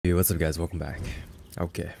Hey, what's up guys, welcome back.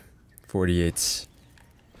 Okay, 48.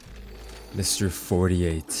 Mr.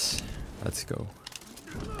 48. Let's go.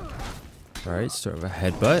 Alright, start with a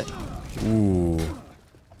headbutt. Ooh.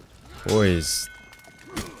 Boys.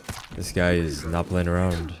 This guy is not playing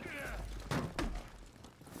around.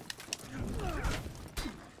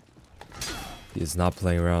 He is not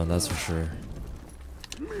playing around, that's for sure.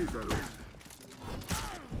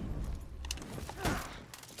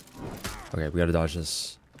 Okay, we gotta dodge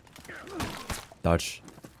this. Dodge.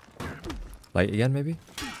 Light again, maybe?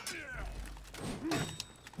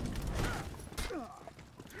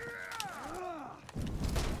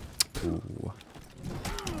 Ooh.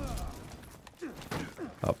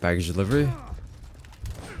 Oh, package delivery?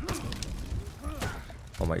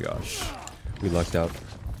 Oh my gosh. We lucked out.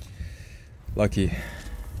 Lucky.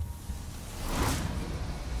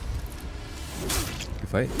 Good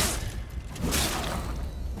fight.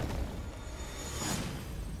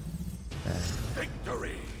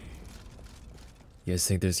 You guys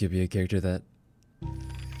think there's gonna be a character that... I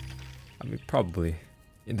mean, probably.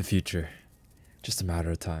 In the future. Just a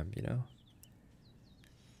matter of time, you know?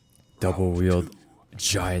 Double wield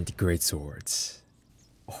giant greatswords.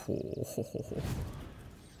 Oh.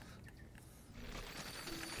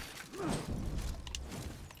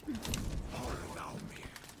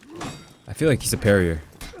 I feel like he's a parrier.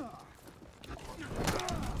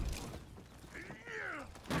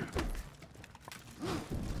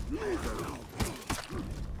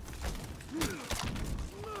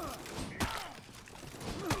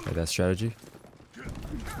 Like that strategy.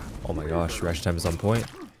 Oh my gosh, reaction time is on point.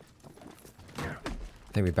 I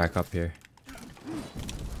think we back up here.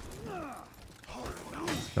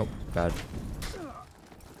 Nope, bad.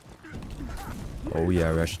 Oh yeah,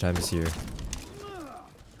 reaction time is here.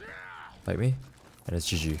 Fight me, and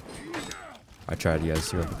it's GG. I tried, you guys.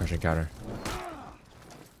 See what percussion counter.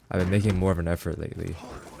 I've been making more of an effort lately,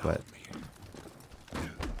 but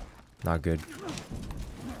not good.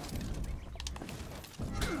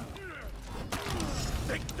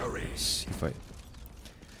 Fight.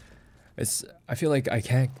 I feel like I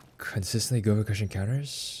can't consistently go for cushion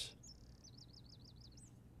counters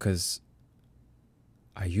because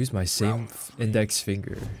I use my same index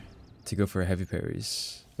finger to go for heavy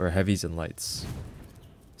parries or heavies and lights.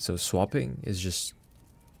 So swapping is just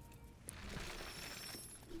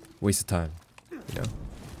waste of time, you know?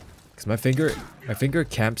 Because my finger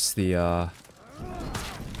camps the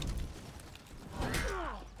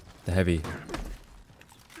heavy.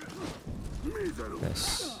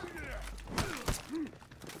 Yes.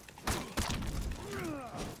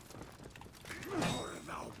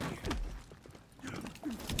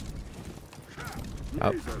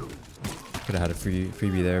 Oh. Could have had a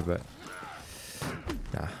freebie there, but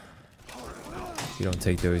nah. You don't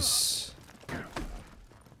take those.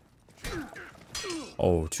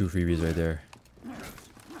 Oh, two freebies right there.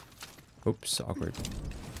 Oops, awkward.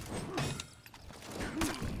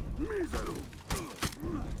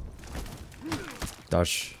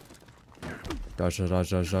 Dodge. Dodge.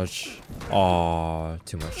 Aw,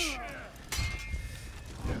 too much.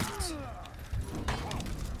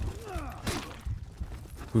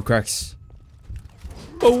 Who cracks?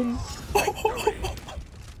 Boom!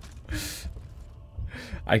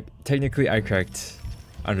 I cracked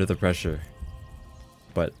under the pressure,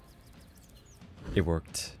 but it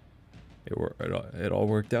worked. It all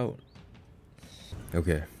worked out.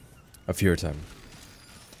 Okay, a fear time.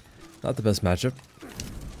 Not the best matchup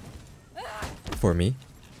for me,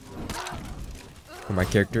 for my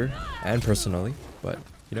character, and personally, but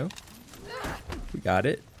you know, we got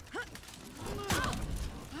it.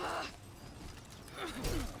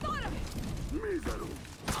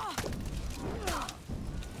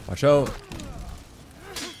 Watch out!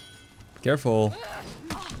 Careful!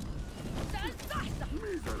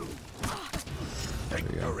 There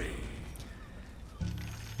we go.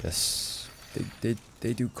 Yes,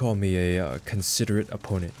 they do call me a considerate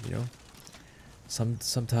opponent, you know.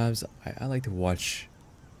 Sometimes I like to watch.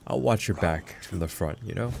 I'll watch your back from the front,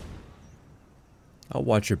 you know. I'll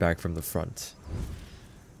watch your back from the front.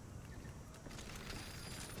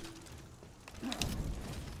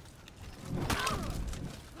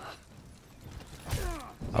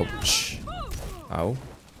 Ouch. Ow.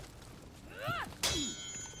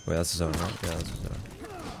 Wait, that's his own, right? Yeah, that's his own.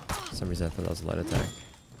 For some reason I thought that was a light attack.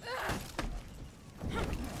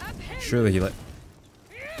 Surely he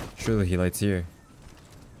lights here.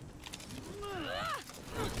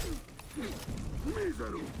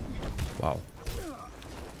 Wow.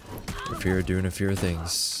 Fear doing a fear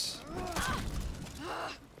things.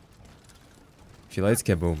 If he lights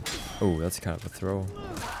kaboom. Oh, that's kind of a throw.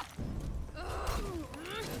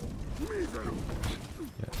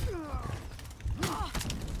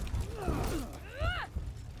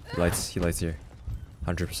 He lights here.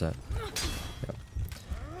 100%. Yep.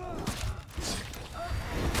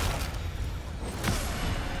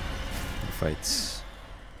 He fights.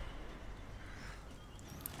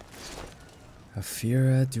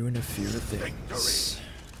 Afira doing Afira things.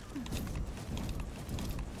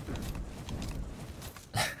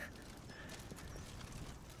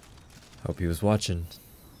 Hope he was watching.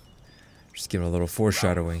 Just giving a little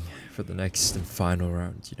foreshadowing for the next and final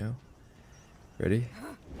round, you know? Ready?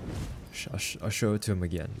 I'll show it to him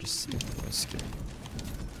again. Just scared.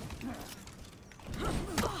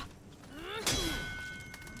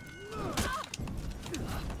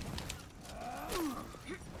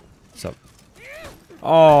 What's up?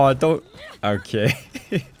 Oh, don't. Okay.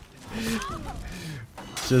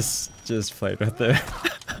 just fight right there.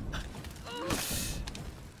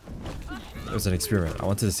 It was an experiment. I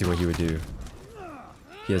wanted to see what he would do.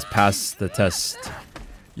 He has passed the test.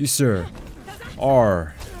 You, sir,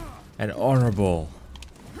 are an honorable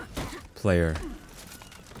player.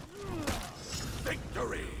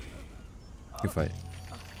 Victory. Good fight.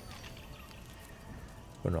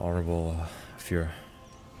 What an honorable Fuhrer.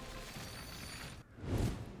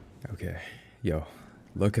 Okay. Yo,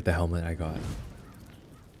 look at the helmet I got.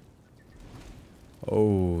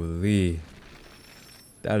 Holy.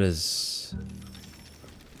 That is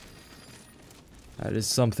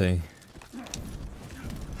something.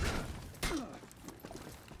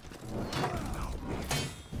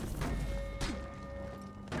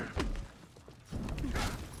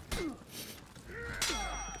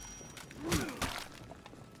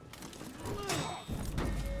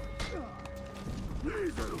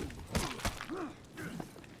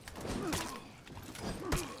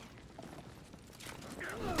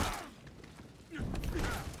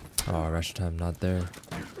 Oh, rush time not there.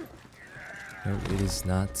 No, it is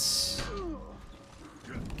not.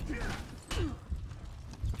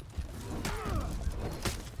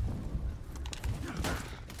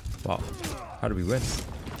 Wow, how do we win?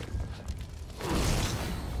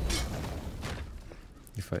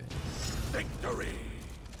 You fight. Victory.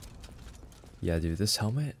 Yeah, dude, this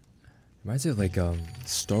helmet reminds me of like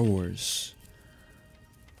Star Wars.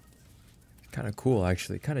 Kind of cool,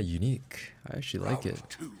 actually. Kind of unique. I actually like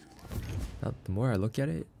it. Now, the more I look at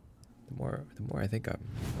it, the more I think I'm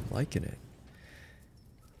liking it.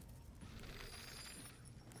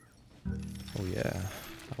 Oh yeah,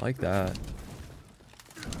 I like that.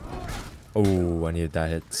 Oh, I needed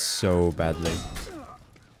that hit so badly.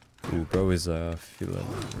 Ooh, bro is feeling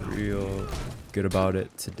real good about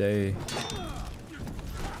it today.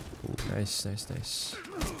 Ooh, nice, nice, nice.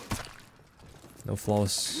 No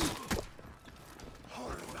flaws.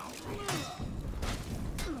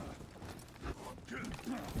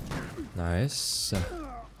 Nice.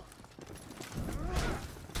 Well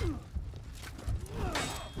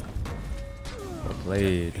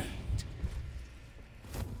played.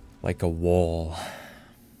 Like a wall.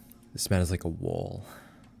 This man is like a wall.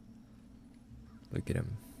 Look at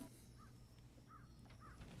him.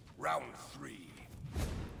 Round 3.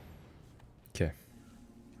 Okay.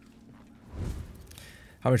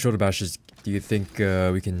 How many shoulder bashes do you think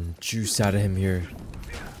we can juice out of him here?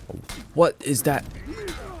 What is that?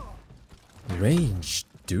 Range,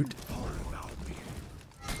 dude.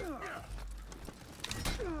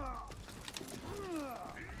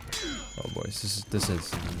 Oh boys, this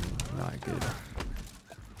is not good.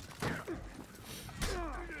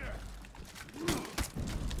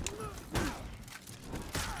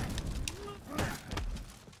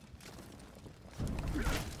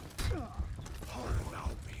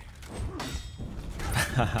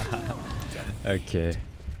 Okay,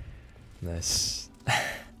 nice.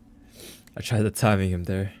 I tried the timing him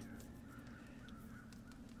there.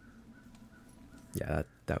 Yeah,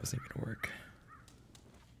 that wasn't gonna work.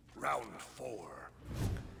 Round 4.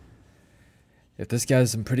 If this guy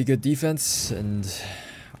has some pretty good defense, and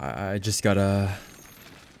I just gotta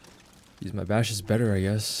use my bashes better, I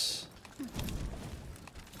guess.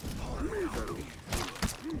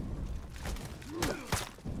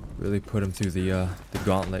 Really put him through the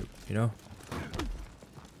gauntlet, you know?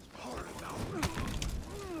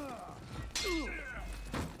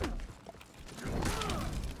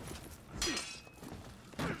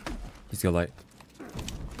 He's got light.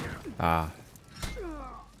 Ah.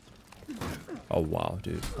 Oh wow,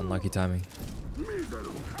 dude. Unlucky timing.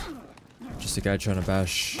 Just a guy trying to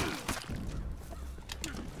bash.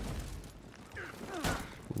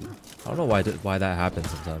 Ooh. I don't know why that happens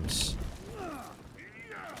sometimes.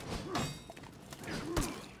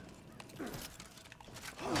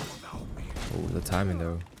 Oh, the timing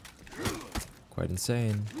though. quite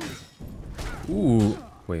insane. Ooh.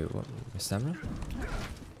 Wait, what? My stamina?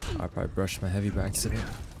 I probably brushed my heavy by accident.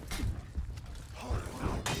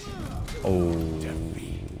 Oh.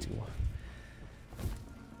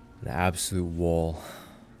 An absolute wall.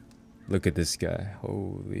 Look at this guy.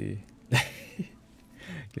 Holy.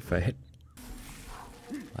 Good fight.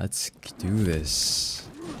 Let's do this.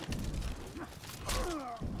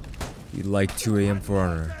 You like 2 AM for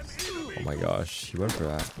honor. Oh my gosh, he went for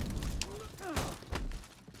that.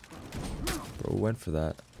 Bro went for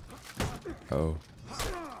that. Oh.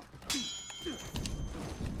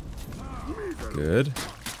 Good.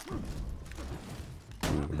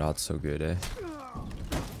 Ooh, not so good, eh?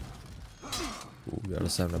 Ooh, got a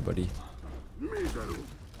stamina, buddy.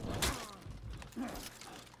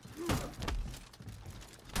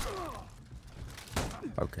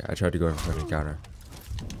 Okay, I tried to go for an encounter.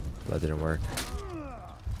 That didn't work.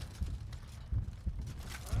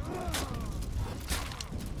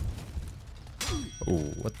 Oh,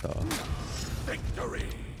 what the? Victory.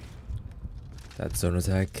 That zone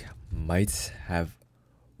attack might have.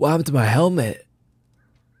 What happened to my helmet?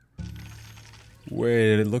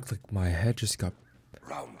 Wait, it looked like my head just got.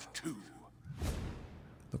 Round 2.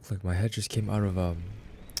 Looked like my head just came out of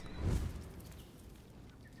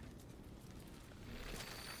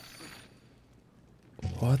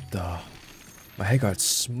What the? My head got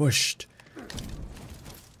smushed.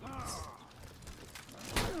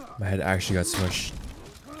 My head actually got smushed.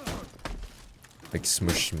 Like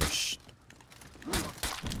smushed.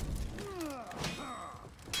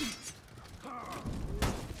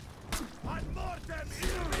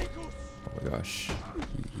 Oh my gosh.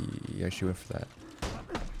 He actually went for that.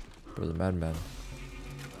 Bro, the madman.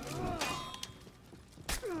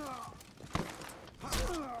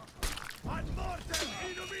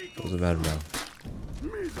 Was a madman.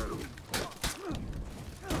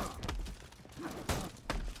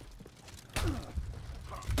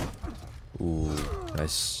 Ooh,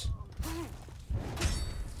 nice.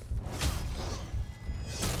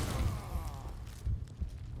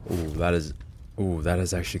 Ooh, that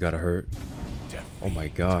has actually gotta hurt. Oh my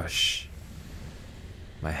gosh.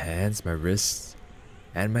 My hands, my wrists,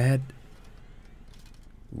 and my head.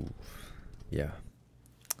 Ooh, yeah.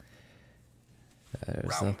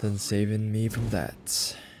 There's nothing saving me from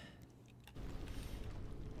that.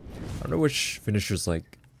 I don't know which finisher's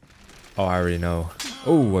like. Oh, I already know.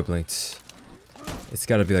 Oh, I blinked. It's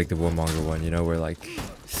gotta be like the Warmonger one, you know, where like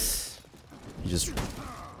she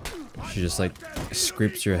just like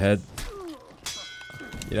scrapes your head.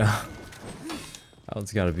 You know, that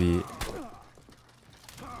one's gotta be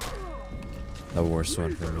the worst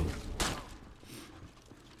one for me.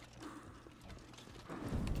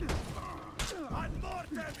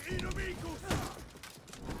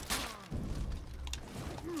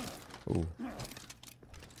 Ooh.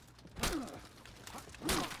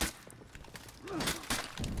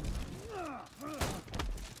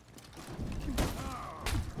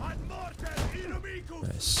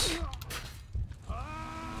 Nice.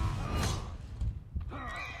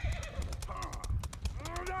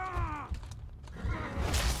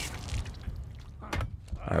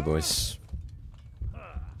 Alright, boys.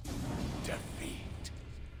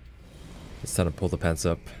 It's time to pull the pants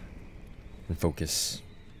up and focus.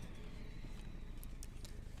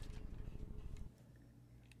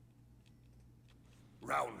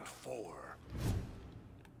 Round 4.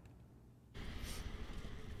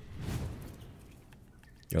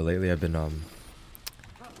 Yo, lately I've been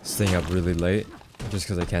staying up really late just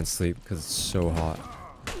because I can't sleep because it's so hot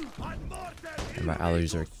and my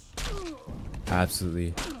allergies are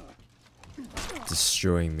absolutely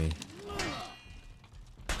destroying me.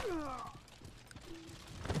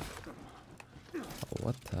 Oh,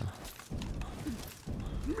 what the?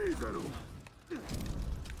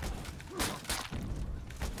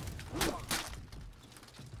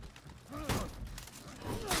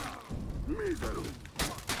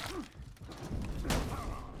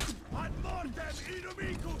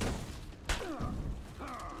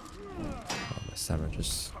 Oh, my stamina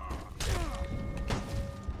just...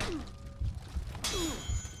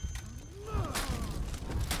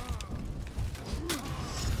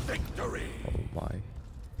 Victory. Oh my.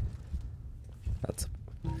 That's...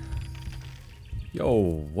 Yo,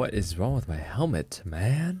 what is wrong with my helmet,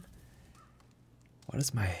 man? Why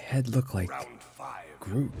does my head look like Round 5.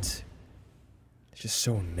 Groot? It's just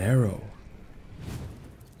so narrow.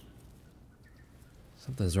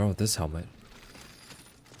 Something's wrong with this helmet.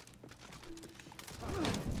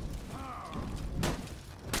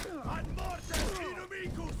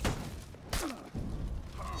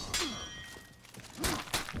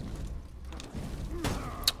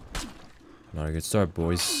 Not a good start,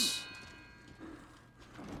 boys.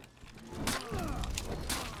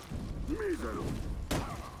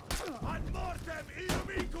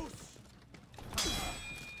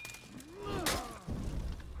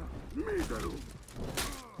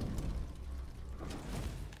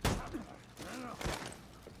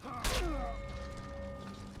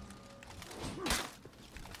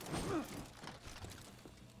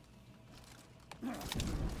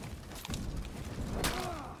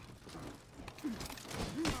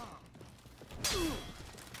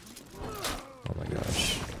 Oh my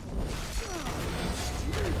gosh.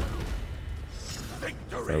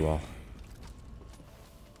 Very well.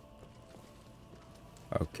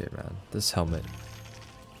 Okay, man. This helmet.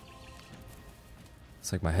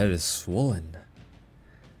 It's like my head is swollen.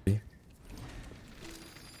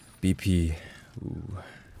 BP. Ooh.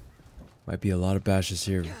 Might be a lot of bashes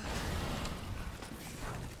here.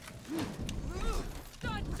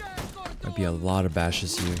 Might be a lot of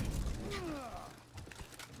bashes here.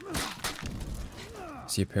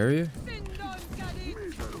 Is he a parrier?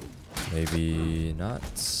 Maybe not.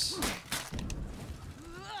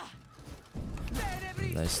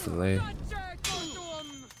 Nice delay.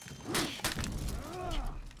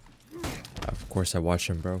 Of course I watch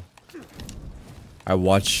him, bro. I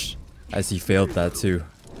watch as he failed that too.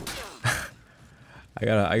 I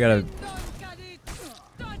gotta.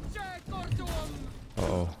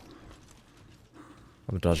 Uh-oh.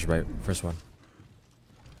 I'm gonna dodge right. First one.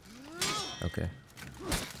 Okay.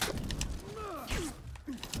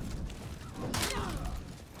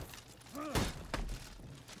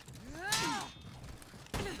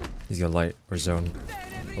 He's gonna light or zone.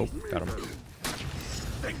 Oh, got him.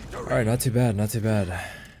 Alright, not too bad, not too bad.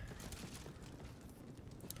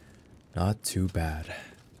 Not too bad.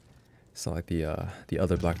 It's not like the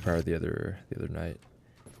other Black Power the other night.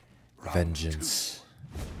 Vengeance.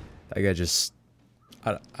 That guy just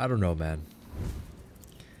I don't know, man.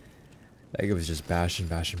 That guy was just bashing.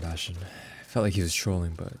 Felt like he was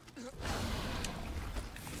trolling, but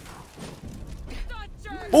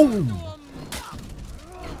boom!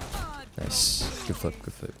 Nice. Good flip,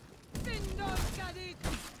 good flip.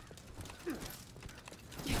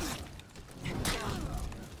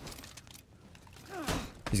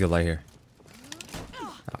 He's gonna lie here.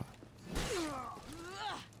 Oh.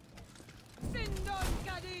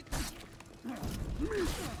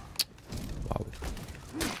 Wow.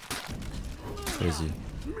 Crazy.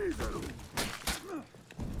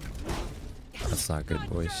 That's not good,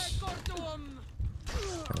 boys.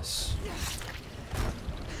 Yes.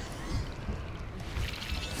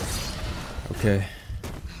 Okay.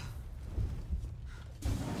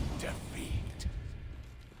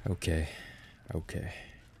 Okay. Okay.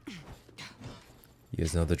 You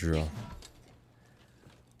guys know the drill.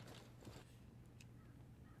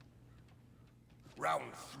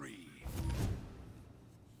 Round 3.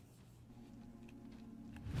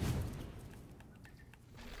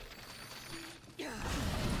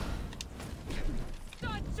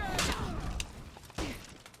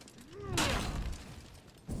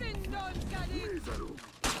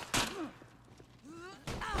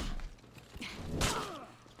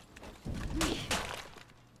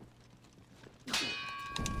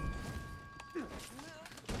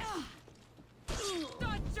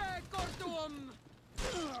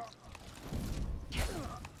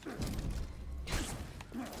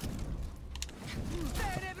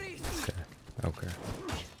 Okay.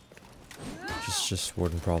 Just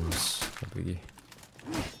warden problems. No biggie.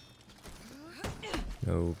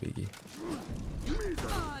 No biggie.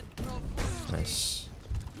 Nice.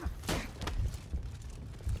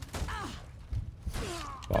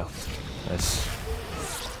 Wow. Nice.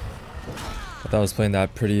 I thought I was playing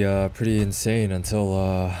that pretty insane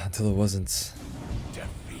until it wasn't.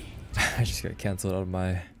 I just got cancelled out of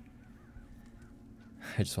my.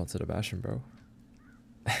 I just wanted to bash him, bro.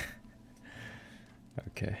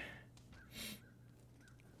 Okay.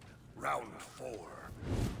 Round 4.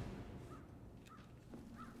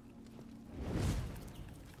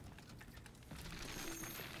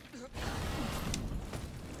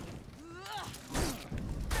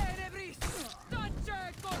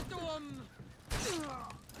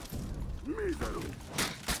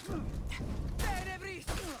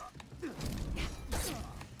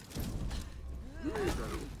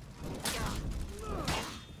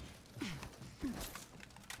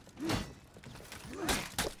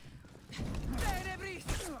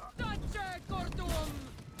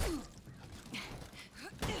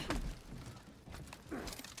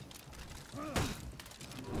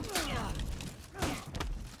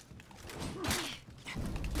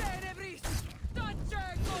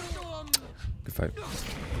 Good fight.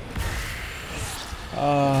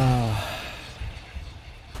 I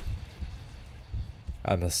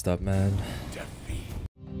messed up, man. Defeat.